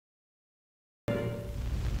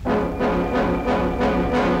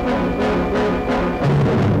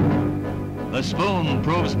The spoon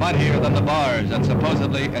proves mightier than the bars at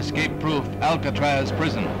supposedly escape-proof Alcatraz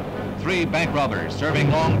Prison. 3 bank robbers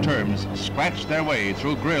serving long terms scratched their way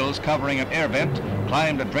through grills covering an air vent,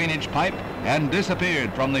 climbed a drainage pipe, and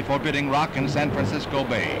disappeared from the forbidding rock in San Francisco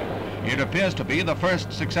Bay. It appears to be the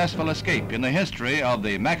first successful escape in the history of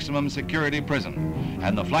the maximum security prison,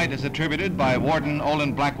 and the flight is attributed by Warden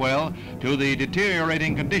Olin Blackwell to the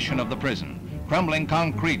deteriorating condition of the prison, crumbling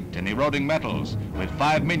concrete and eroding metals, with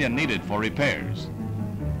 $5 million needed for repairs.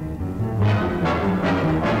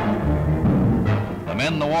 The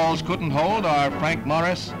men the walls couldn't hold are Frank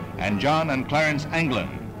Morris and John and Clarence Anglin.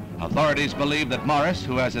 Authorities believe that Morris,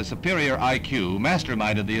 who has a superior IQ,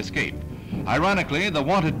 masterminded the escape. Ironically, the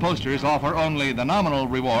wanted posters offer only the nominal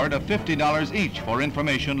reward of $50 each for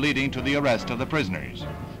information leading to the arrest of the prisoners.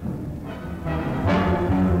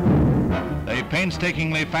 They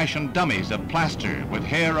painstakingly fashioned dummies of plaster with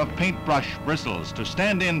hair of paintbrush bristles to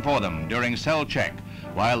stand in for them during cell check,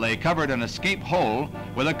 while they covered an escape hole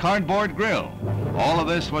with a cardboard grill. All of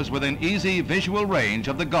this was within easy visual range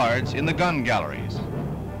of the guards in the gun galleries.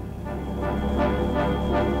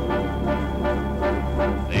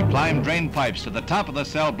 They climbed drain pipes to the top of the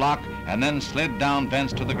cell block and then slid down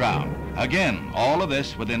vents to the ground. Again, all of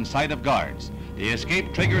this within sight of guards. The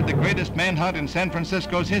escape triggered the greatest manhunt in San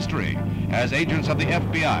Francisco's history, as agents of the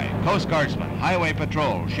FBI, Coast Guardsmen, Highway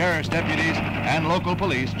Patrol, sheriff's deputies, and local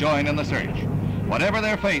police join in the search. Whatever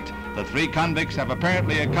their fate, the 3 convicts have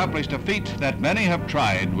apparently accomplished a feat that many have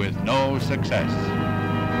tried with no success.